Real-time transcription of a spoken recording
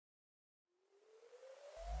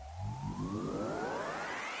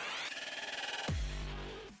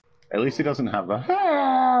At least he doesn't have the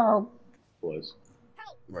help voice.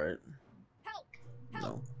 Right. Help!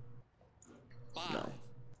 No. Five, No.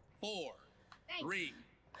 4, 3,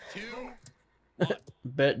 2.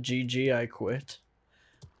 Bet GG I quit.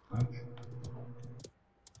 What?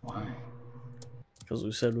 Why? Because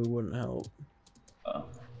we said we wouldn't help. Oh.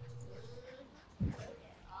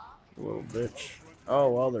 Little bitch. Oh,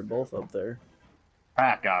 well, they're both up there.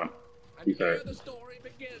 Ah, got him. And He's here hurt. the story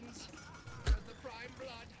begins. The prime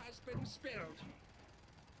blood has been spilled.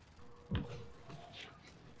 Our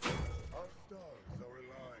stars are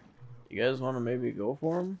aligned. You guys want to maybe go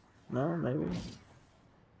for him? No, maybe.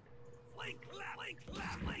 Link left.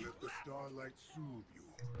 Let the starlight soothe you.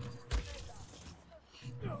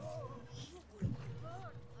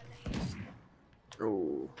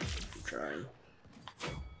 Oh, I'm trying.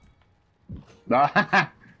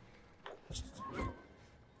 Attack!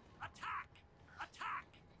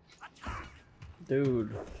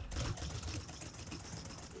 Dude.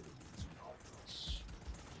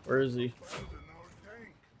 Where is he?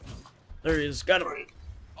 There he is. Got him.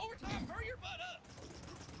 Overtime, hurry your butt up.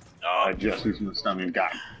 Oh, I just used my stomach.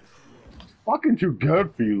 Got him. Fucking too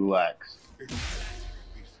good for you, Lex. We'll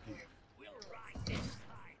ride this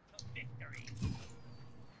tide to victory.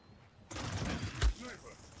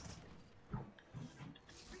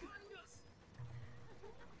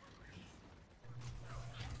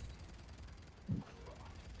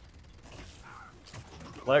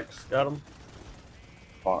 Lex, got him.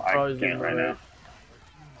 Oh, Oh, I he's can't in right the now.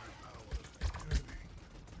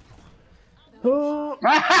 Oh,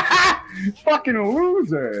 Fucking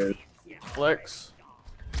loser. Lex,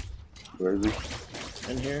 Where is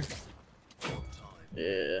he? in here.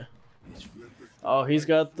 Yeah. Oh, he's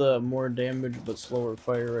got the more damage but slower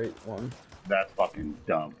fire rate one. That's fucking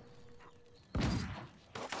dumb.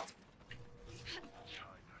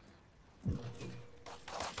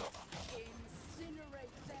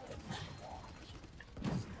 Incinerate them!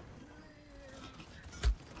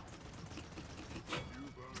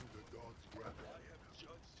 You've earned the god's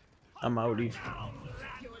gratitude. I'm outie.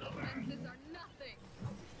 Your defenses are nothing!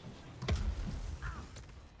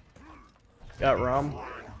 Got Rom.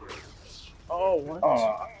 Oh, what?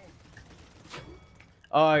 Oh,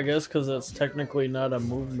 Oh, I guess because that's technically not a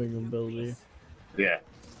moving ability. yeah.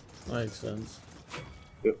 Makes sense.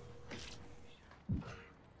 Yep.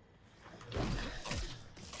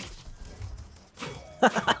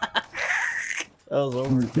 That was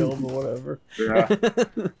overkill, but whatever. Yeah.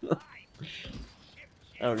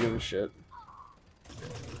 I don't give a shit.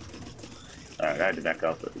 Alright, I had to back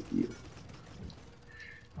up.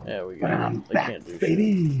 Yeah, we got it. They can't do shit.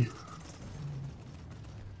 baby.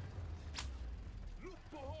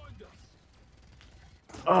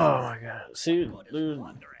 Oh my god. See, dude,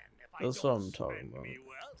 that's what I'm talking about.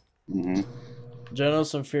 Mm-hmm.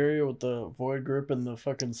 Genos and Fury with the Void Grip and the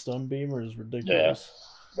fucking Stun Beamer is ridiculous.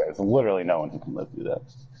 There's literally no one who can live through that.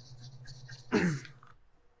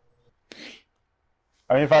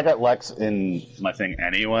 I mean, if I got Lex in my thing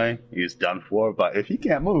anyway, he's done for, but if he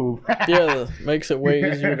can't move... Yeah, makes it way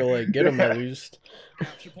easier to like get him at least.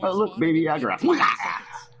 Oh, look, baby, I got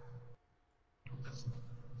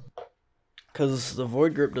Because the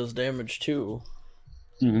Void Grip does damage too.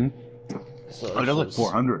 Mm-hmm. So Oh, it does like it's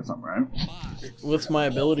 400 or something, right? just- with my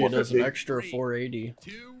ability, it does an 450. extra 480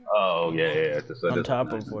 Oh, yeah. Just, on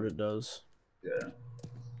top of what it does. Yeah.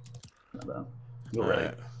 Not bad. You're right.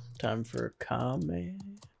 Alright, time for a Kame.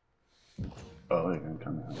 Oh, yeah, I'm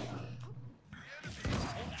coming out.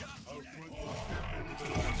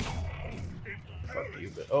 Fuck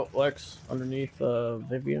you, but oh, Lex underneath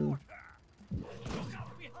Vivian.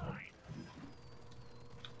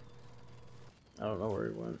 I don't know where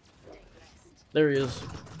he went. There he is,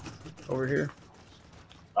 over here.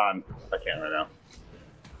 I can't right now.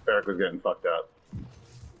 Eric was getting fucked up.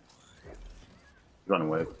 Run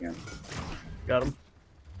away if you can. Got him.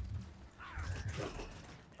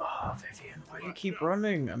 Oh, Vivian, why do you keep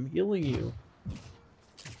running? I'm healing you.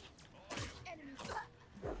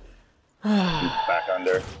 Back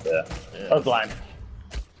under. Yeah. I was blind.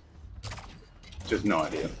 Just no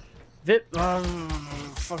idea. I'm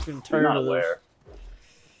fucking tired Not of this. aware.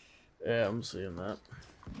 Yeah, I'm seeing that.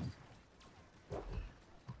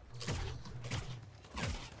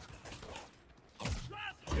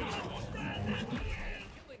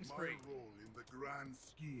 My role in the grand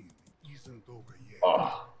scheme isn't over yet.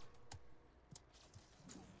 Oh.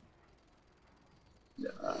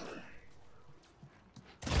 Yeah.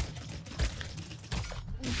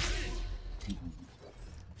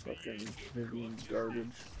 Fucking Vivian's garbage.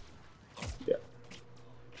 Yeah.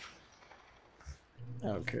 I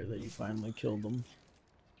don't care that you finally killed them.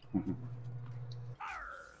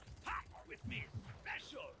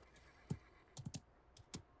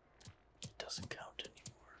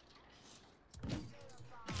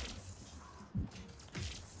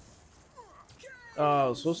 Oh, I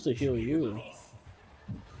was supposed to heal you.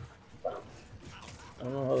 I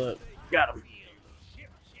don't know how that. Got him.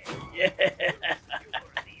 Yeah.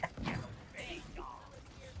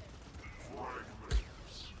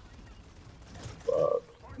 Fuck.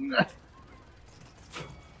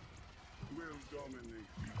 Will dominate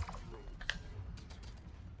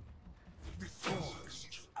these roads.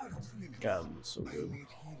 God, that's so good. Need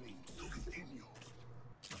healing to continue.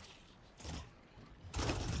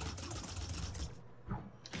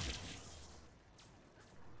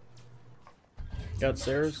 Got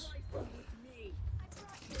Sarah's.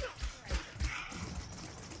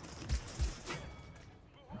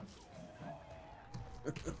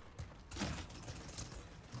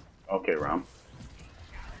 Okay, Ram.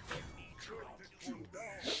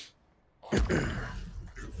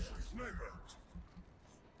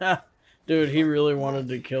 Ha! Dude, he really wanted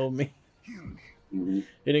to kill me. Mm-hmm.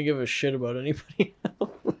 He didn't give a shit about anybody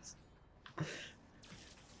else. Our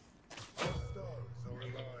stars are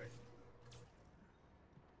aligned.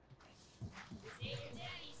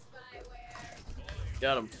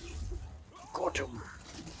 Got him. Got him.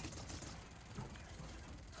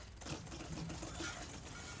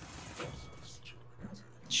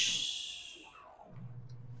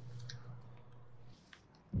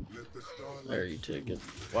 Let the starlight There, you take it.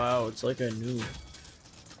 Wow, it's like I knew.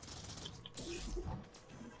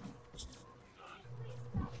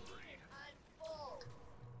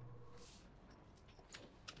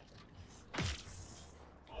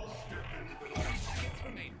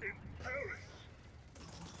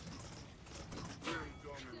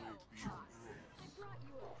 I brought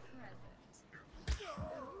you a present.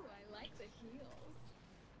 Ooh, I like the heels.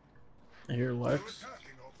 I hear Lex.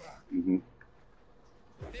 attacking our back. Mm-hmm.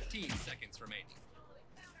 15 seconds remaining.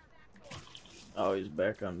 Oh, he's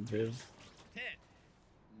back on Viv. 10,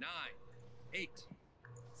 9, 8,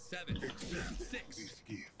 7, 6,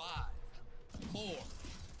 5, 4,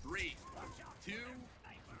 3, 2,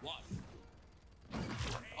 1.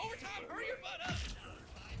 Overtime, hurry your butt up!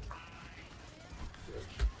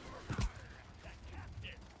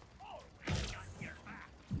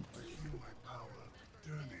 I feel my power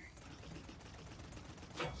turning.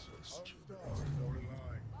 Our stars are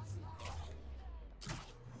aligned.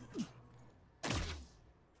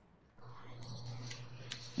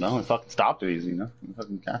 No, we fucking stopped it easy, you know? We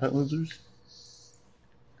fucking cat hit losers.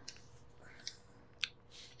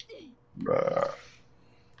 Bruh.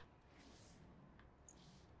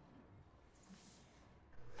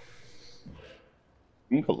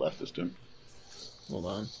 You can go left this time. Hold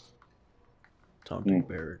on. Taunting Mm.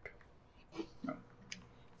 Barrack.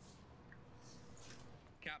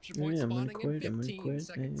 Capture point Yeah, I'm gonna spawning in quit. I'm gonna 15 quit.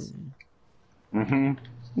 seconds.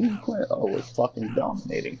 Mm-hmm. Oh, we're fucking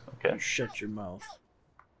dominating. Okay. Shut your mouth.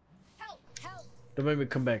 Help! Help! Don't make me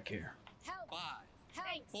come back here. Help! 5,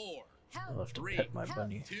 Help! 4, I'll have to 3, pet my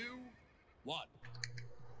bunny. 2, 1.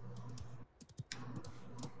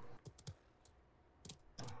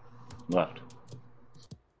 Left.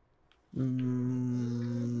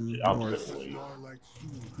 Mm, Opposite north. way. Starlight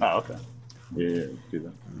soon. Oh, okay. Yeah, let's do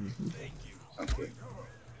that. Sounds good.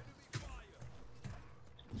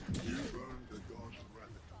 Burn the god's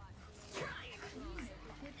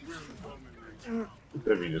wrath.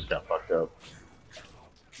 Maybe you just got fucked up.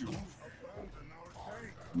 Abandon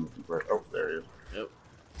our tank. Oh, there he is. Yep.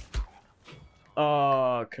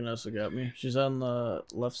 Oh, Canessa got me. She's on the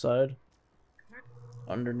left side.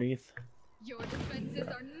 Underneath. Your defenses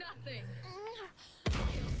are nothing.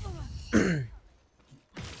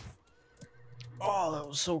 Oh, that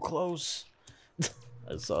was so close.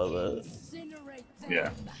 I saw that. Incinerate them. Yeah.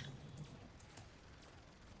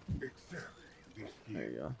 Accept this There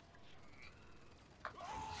gift. you go.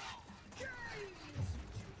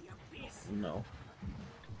 No.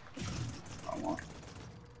 Come on.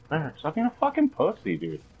 There, stop being a fucking pussy,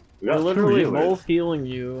 dude. We We're got two literally healers. both healing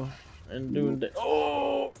you and doing the.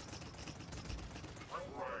 Oh!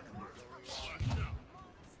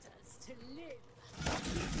 Monsters to live.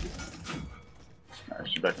 Alright,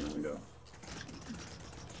 she's back in the window.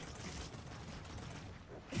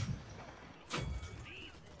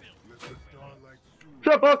 Let the starlight soon.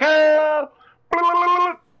 Triple kill!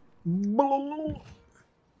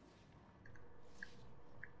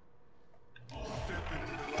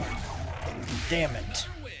 Damn it.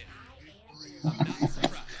 Win. Nice